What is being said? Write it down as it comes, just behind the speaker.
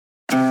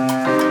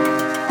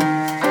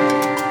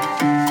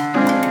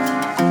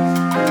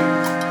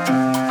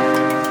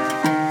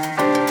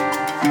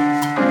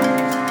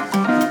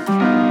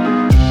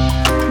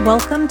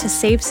Welcome to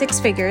Save Six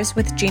Figures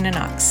with Gina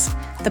Knox,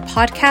 the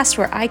podcast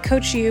where I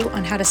coach you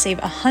on how to save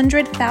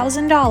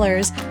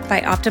 $100,000 by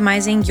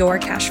optimizing your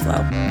cash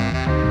flow.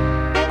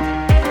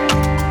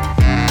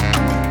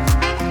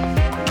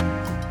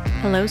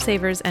 Hello,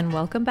 savers, and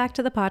welcome back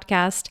to the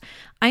podcast.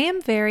 I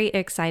am very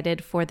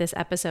excited for this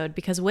episode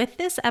because with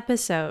this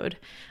episode,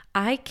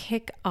 I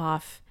kick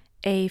off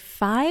a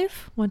five-part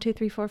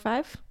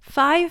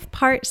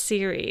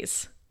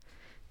series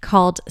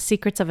called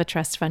Secrets of a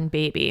Trust Fund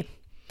Baby.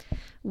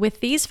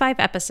 With these 5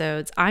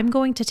 episodes, I'm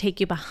going to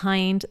take you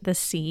behind the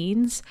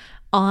scenes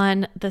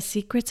on the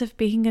secrets of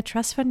being a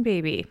trust fund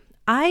baby.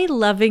 I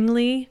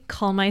lovingly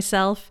call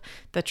myself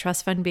the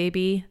trust fund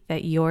baby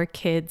that your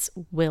kids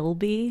will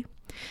be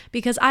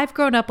because I've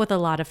grown up with a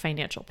lot of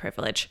financial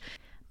privilege.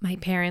 My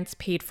parents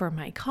paid for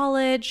my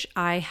college.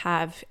 I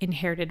have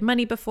inherited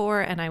money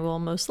before, and I will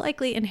most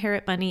likely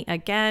inherit money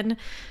again.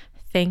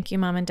 Thank you,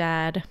 Mom and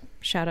Dad.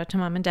 Shout out to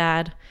Mom and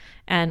Dad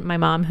and my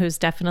mom, who's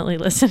definitely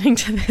listening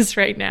to this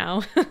right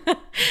now.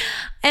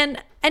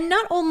 And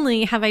not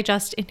only have I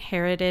just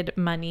inherited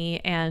money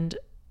and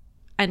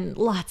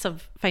lots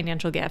of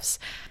financial gifts,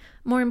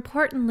 more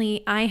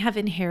importantly, I have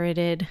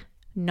inherited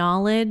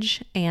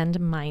knowledge and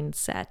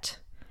mindset.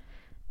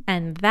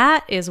 And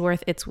that is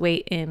worth its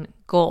weight in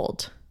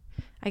gold.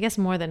 I guess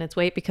more than its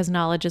weight because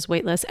knowledge is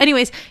weightless.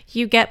 Anyways,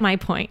 you get my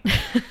point.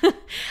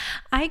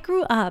 I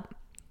grew up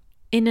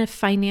in a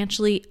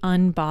financially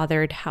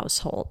unbothered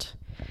household.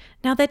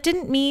 Now, that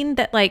didn't mean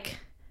that, I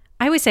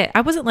always say, I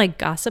wasn't like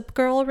Gossip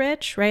Girl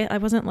rich, right? I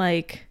wasn't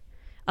like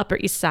Upper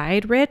East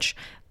Side rich,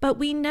 but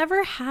we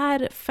never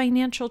had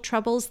financial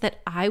troubles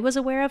that I was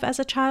aware of as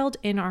a child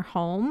in our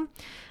home.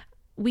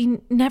 We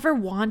never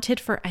wanted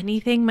for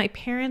anything. My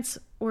parents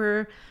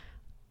were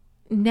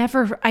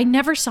I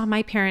never saw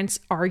my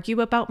parents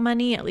argue about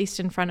money, at least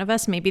in front of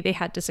us. Maybe they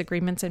had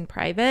disagreements in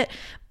private,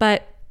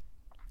 but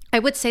I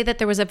would say that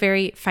there was a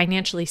very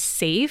financially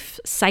safe,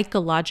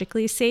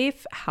 psychologically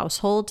safe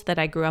household that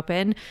I grew up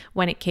in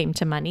when it came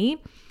to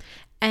money.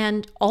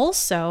 And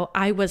also,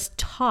 I was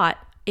taught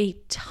a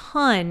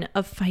ton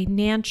of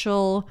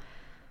financial,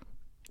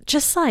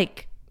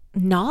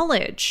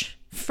 knowledge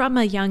from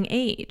a young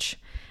age.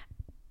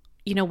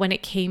 You know, when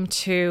it came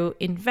to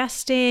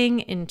investing,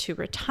 into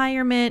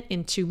retirement,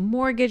 into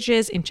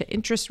mortgages, into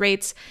interest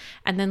rates.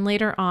 And then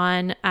later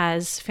on,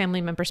 as family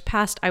members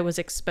passed, I was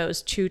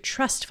exposed to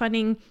trust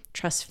planning,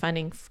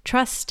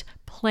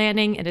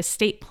 and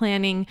estate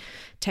planning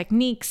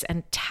techniques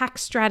and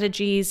tax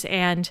strategies,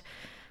 and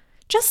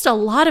just a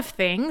lot of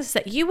things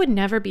that you would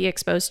never be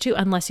exposed to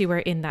unless you were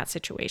in that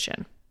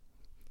situation.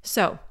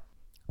 So,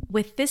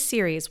 with this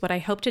series, what I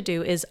hope to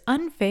do is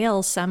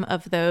unveil some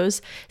of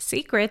those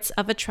secrets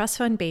of a trust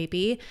fund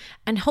baby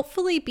and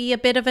hopefully be a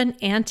bit of an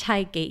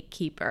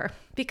anti-gatekeeper,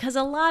 because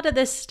a lot of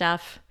this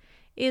stuff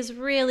is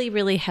really,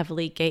 really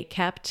heavily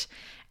gatekept.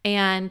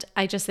 And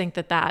I just think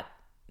that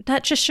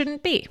just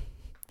shouldn't be.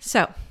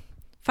 So,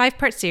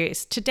 5-part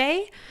series.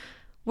 Today,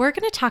 we're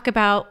going to talk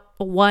about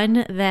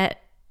one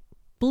that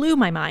blew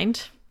my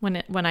mind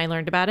when I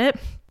learned about it,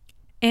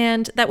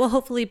 and that will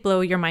hopefully blow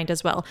your mind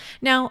as well.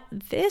 Now,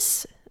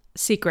 this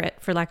secret,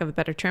 for lack of a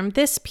better term,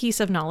 this piece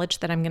of knowledge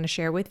that I'm going to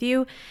share with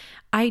you,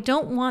 I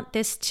don't want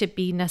this to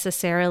be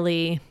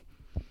necessarily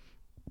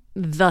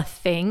the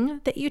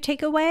thing that you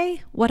take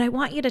away. What I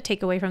want you to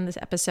take away from this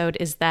episode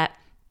is that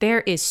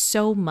there is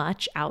so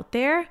much out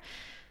there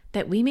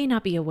that we may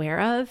not be aware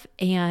of,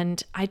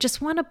 and I just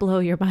want to blow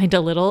your mind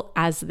a little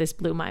as this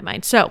blew my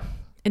mind. So,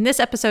 in this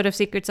episode of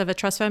Secrets of a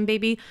Trust Fund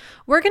Baby,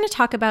 we're going to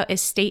talk about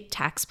estate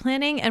tax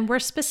planning, and we're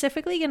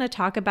specifically going to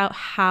talk about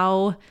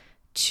how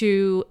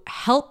to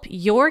help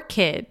your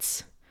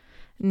kids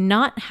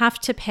not have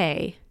to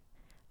pay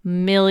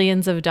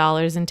millions of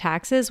dollars in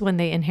taxes when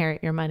they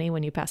inherit your money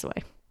when you pass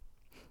away.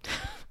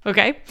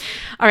 Okay?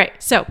 All right.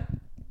 So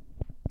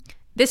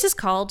this is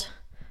called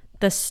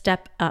the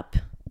Step Up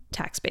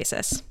tax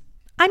basis.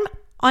 I'm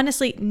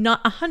honestly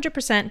not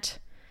 100%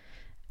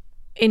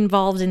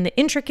 involved in the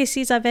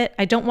intricacies of it.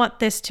 I don't want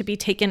this to be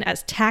taken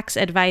as tax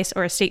advice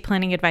or estate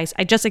planning advice.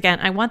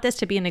 I want this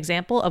to be an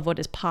example of what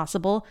is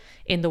possible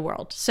in the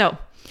world. So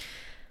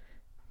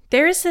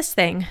there is this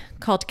thing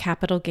called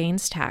capital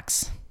gains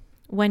tax.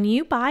 When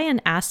you buy an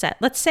asset,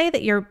 let's say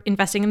that you're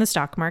investing in the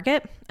stock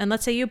market, and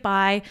let's say you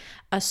buy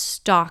a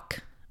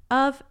stock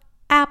of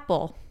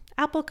Apple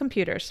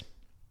computers,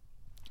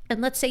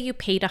 and let's say you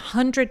paid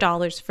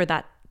 $100 for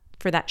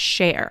that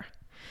share.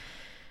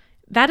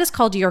 That is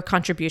called your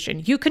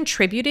contribution. You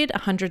contributed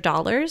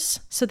 $100.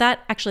 So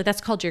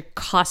that's called your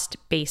cost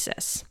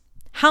basis.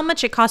 How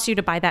much it costs you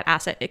to buy that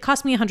asset. It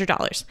cost me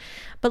 $100.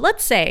 But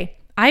let's say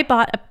I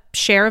bought a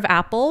share of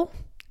Apple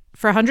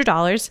for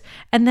 $100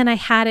 and then I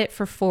had it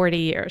for 40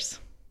 years.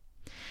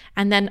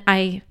 And then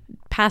I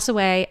pass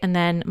away and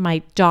then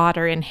my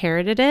daughter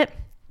inherited it.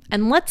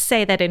 And let's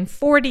say that in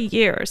 40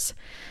 years,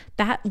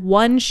 that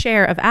one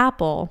share of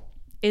Apple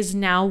is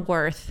now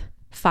worth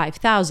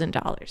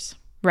 $5,000,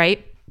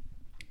 right?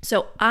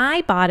 So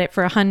I bought it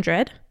for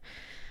 $100.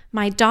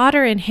 My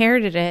daughter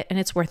inherited it and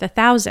it's worth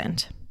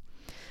 $1,000.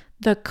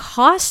 The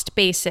cost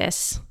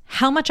basis,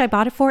 how much I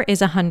bought it for,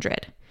 is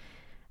 $100.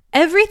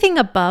 Everything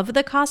above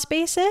the cost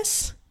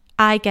basis,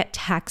 I get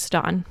taxed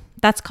on.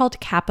 That's called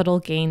capital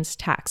gains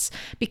tax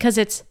because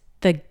it's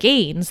the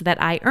gains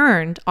that I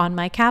earned on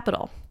my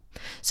capital.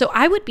 So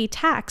I would be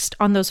taxed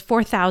on those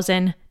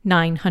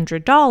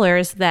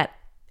 $4,900 that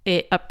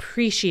it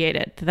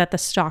appreciated, that the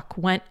stock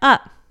went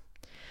up.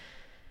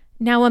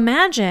 Now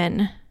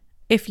imagine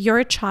if you're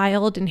a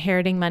child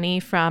inheriting money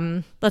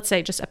from, let's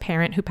say, just a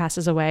parent who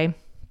passes away.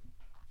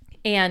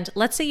 And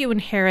let's say you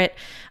inherit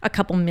a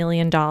couple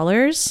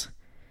 $1,000,000.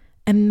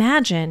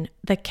 Imagine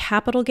the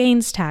capital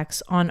gains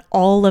tax on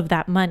all of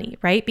that money,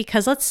 right?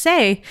 Because let's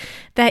say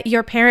that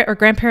your parent or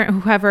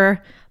grandparent,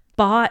 whoever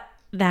bought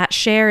that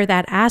share,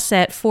 that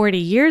asset 40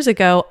 years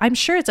ago, I'm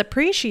sure it's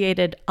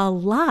appreciated a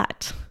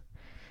lot.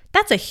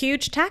 That's a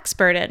huge tax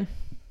burden.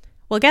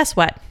 Well, guess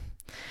what?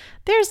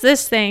 There's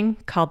this thing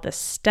called the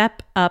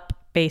step-up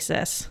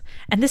basis.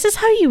 And this is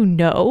how you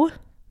know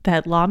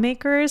that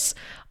lawmakers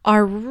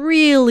are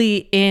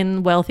really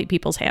in wealthy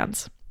people's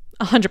hands.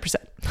 100%.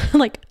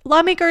 Like,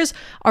 lawmakers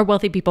are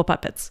wealthy people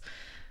puppets.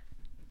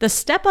 The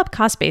step-up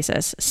cost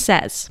basis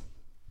says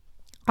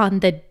on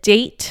the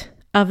date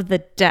of the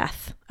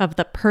death of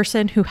the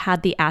person who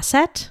had the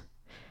asset,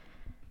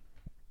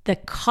 the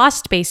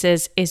cost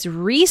basis is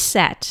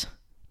reset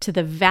to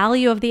the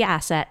value of the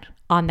asset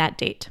on that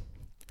date.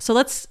 So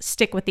let's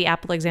stick with the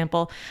Apple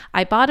example.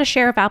 I bought a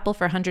share of Apple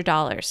for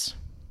 $100.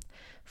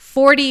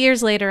 40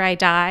 years later, I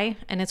die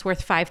and it's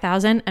worth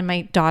 $5,000 and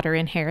my daughter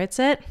inherits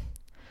it.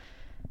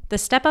 The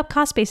step-up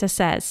cost basis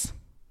says,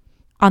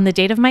 on the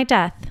date of my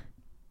death,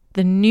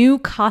 the new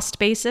cost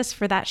basis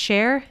for that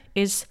share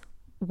is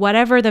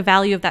whatever the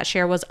value of that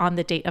share was on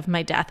the date of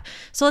my death.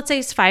 So let's say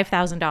it's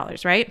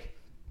 $5,000, right?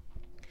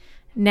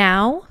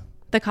 Now,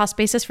 the cost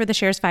basis for the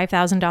share is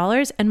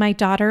 $5,000 and my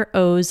daughter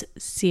owes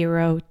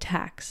 0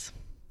 tax.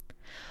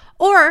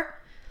 Or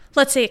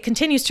let's say it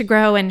continues to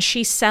grow and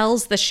she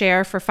sells the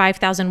share for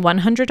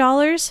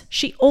 $5,100.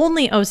 She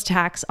only owes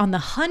tax on the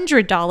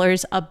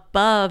 $100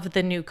 above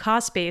the new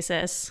cost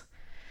basis,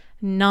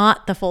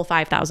 not the full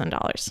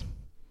 $5,000.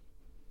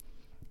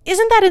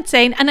 Isn't that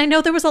insane? And I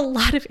know there was a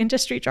lot of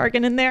industry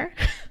jargon in there,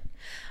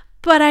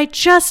 but I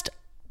just,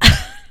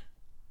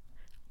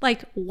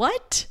 like,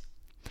 what?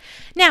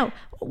 Now,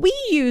 we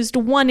used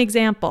one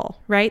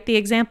example, right? The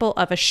example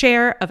of a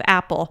share of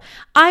Apple.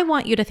 I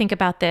want you to think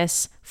about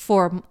this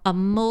for a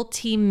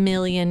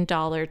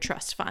multi-million-dollar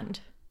trust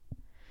fund.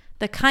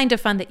 The kind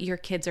of fund that your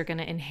kids are going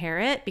to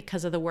inherit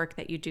because of the work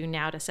that you do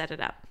now to set it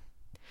up.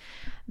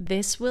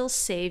 This will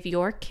save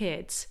your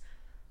kids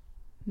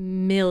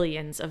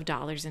millions of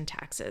dollars in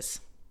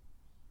taxes.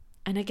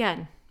 And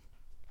again,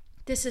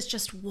 this is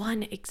just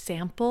one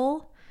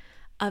example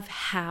of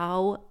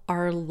how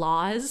our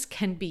laws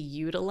can be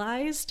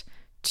utilized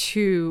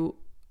to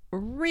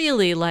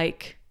really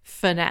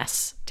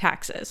finesse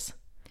taxes.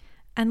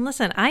 And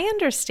listen, I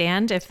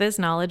understand if this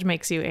knowledge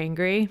makes you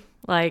angry.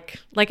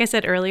 Like I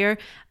said earlier,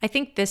 I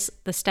think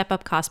the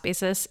step-up cost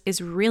basis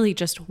is really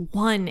just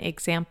one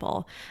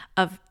example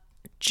of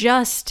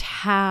just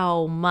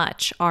how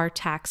much our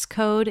tax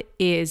code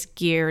is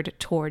geared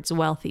towards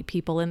wealthy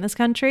people in this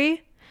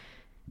country.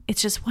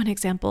 It's just one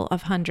example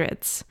of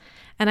hundreds.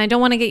 And I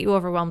don't want to get you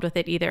overwhelmed with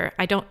it either.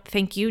 I don't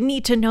think you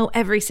need to know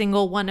every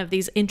single one of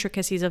these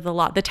intricacies of the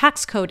law. The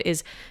tax code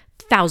is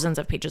thousands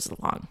of pages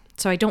long.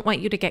 So I don't want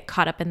you to get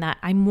caught up in that.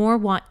 I more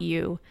want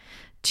you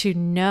to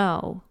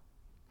know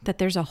that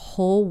there's a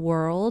whole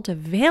world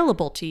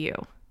available to you,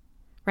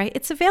 right?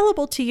 It's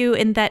available to you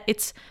in that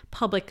it's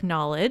public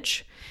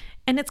knowledge,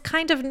 and it's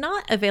kind of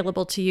not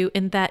available to you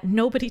in that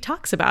nobody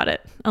talks about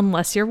it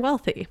unless you're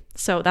wealthy.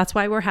 So that's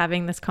why we're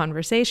having this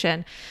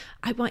conversation.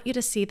 I want you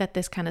to see that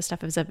this kind of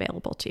stuff is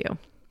available to you.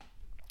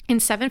 In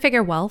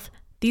Seven-Figure Wealth,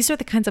 these are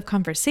the kinds of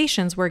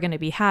conversations we're going to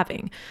be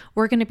having.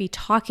 We're going to be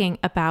talking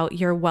about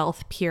your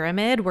wealth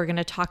pyramid. We're going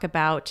to talk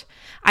about,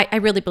 I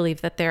really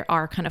believe that there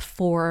are kind of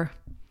 4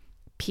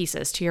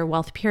 pieces to your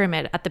wealth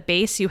pyramid. At the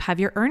base, you have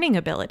your earning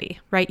ability,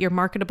 right? Your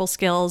marketable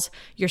skills,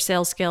 your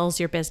sales skills,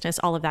 your business,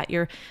 all of that,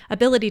 your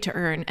ability to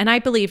earn. And I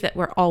believe that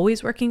we're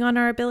always working on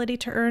our ability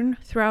to earn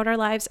throughout our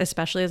lives,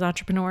 especially as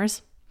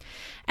entrepreneurs.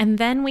 And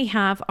then we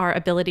have our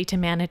ability to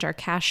manage our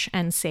cash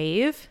and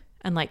save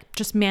and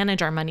just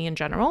manage our money in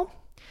general.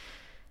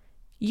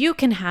 You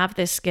can have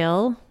this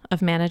skill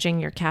of managing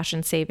your cash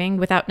and saving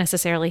without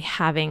necessarily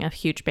having a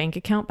huge bank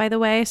account, by the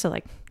way. So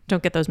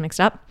don't get those mixed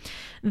up.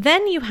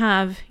 Then you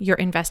have your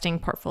investing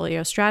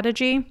portfolio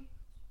strategy,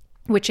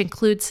 which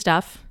includes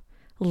stuff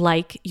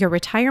like your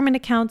retirement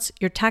accounts,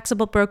 your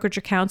taxable brokerage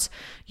accounts,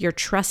 your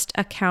trust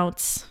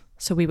accounts.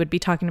 So we would be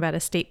talking about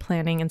estate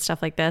planning and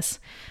stuff like this.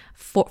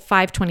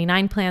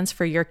 529 plans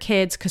for your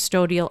kids,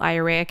 custodial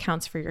IRA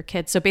accounts for your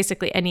kids. So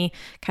basically any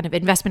kind of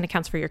investment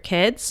accounts for your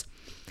kids.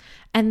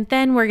 And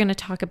then we're going to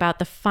talk about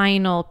the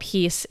final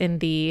piece in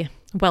the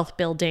wealth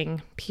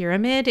building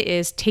pyramid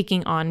is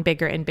taking on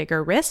bigger and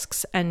bigger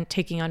risks and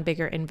taking on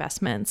bigger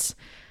investments.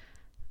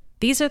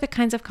 These are the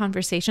kinds of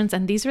conversations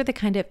and these are the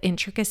kind of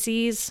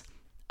intricacies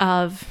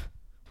of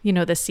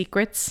the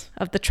secrets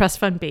of the trust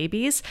fund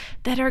babies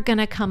that are going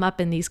to come up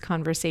in these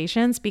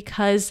conversations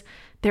because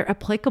they're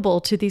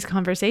applicable to these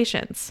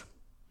conversations.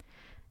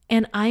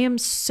 And I am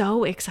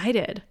so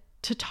excited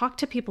to talk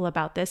to people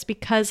about this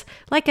because,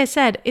 like I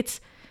said,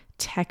 it's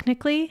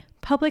technically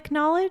public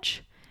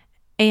knowledge,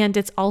 and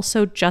it's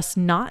also just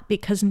not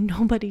because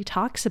nobody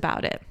talks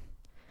about it.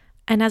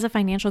 And as a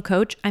financial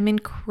coach, I'm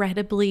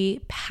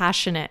incredibly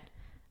passionate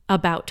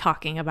about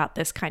talking about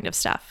this kind of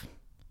stuff.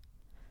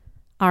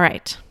 All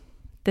right.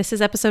 This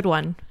is episode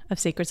 1 of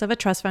Secrets of a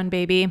Trust Fund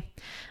Baby.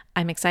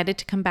 I'm excited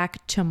to come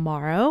back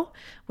tomorrow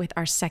with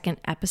our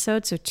second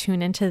episode, so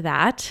tune into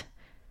that.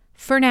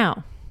 For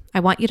now, I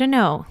want you to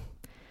know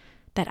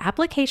that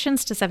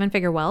applications to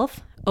 7-Figure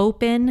Wealth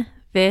open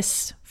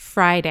this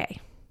Friday,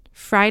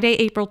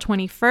 April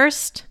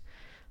 21st.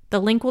 The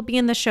link will be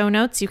in the show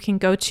notes. You can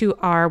go to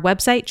our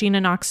website,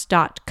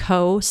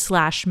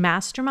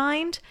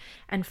 ginaknox.co/mastermind,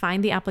 and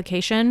find the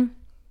application.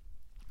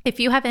 If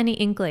you have any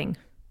inkling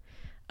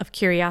of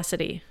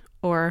curiosity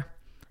or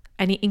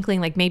any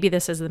inkling like maybe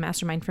this is the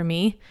mastermind for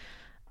me,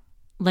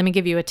 let me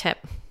give you a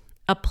tip.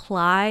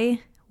 Apply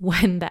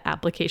when the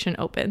application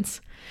opens.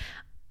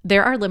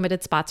 There are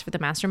limited spots for the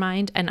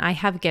mastermind, and I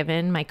have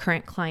given my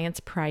current clients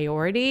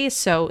priority.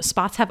 So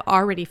spots have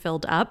already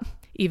filled up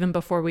even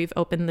before we've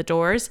opened the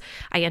doors.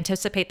 I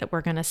anticipate that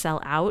we're going to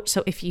sell out.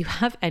 So if you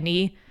have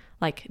any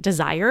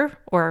desire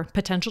or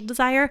potential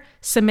desire,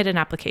 submit an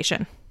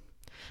application.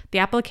 The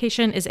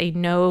application is a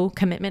no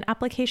commitment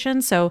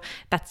application. So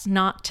that's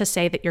not to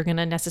say that you're going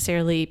to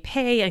necessarily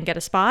pay and get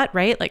a spot,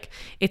 right?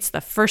 It's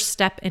the first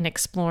step in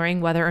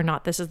exploring whether or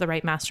not this is the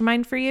right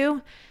mastermind for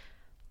you.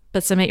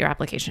 But submit your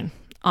application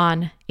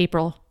on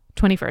April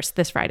 21st,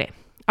 this Friday.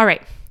 All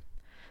right.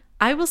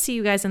 I will see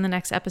you guys in the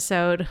next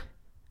episode.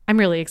 I'm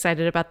really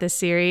excited about this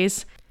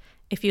series.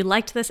 If you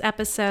liked this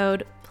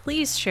episode,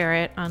 please share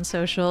it on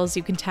socials.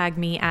 You can tag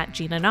me at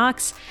Gina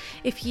Knox.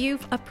 If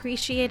you've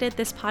appreciated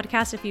this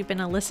podcast, if you've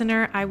been a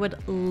listener, I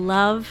would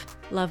love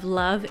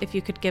if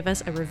you could give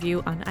us a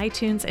review on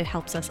iTunes. It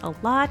helps us a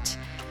lot.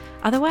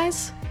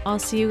 Otherwise, I'll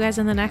see you guys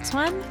in the next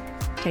one.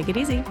 Take it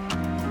easy.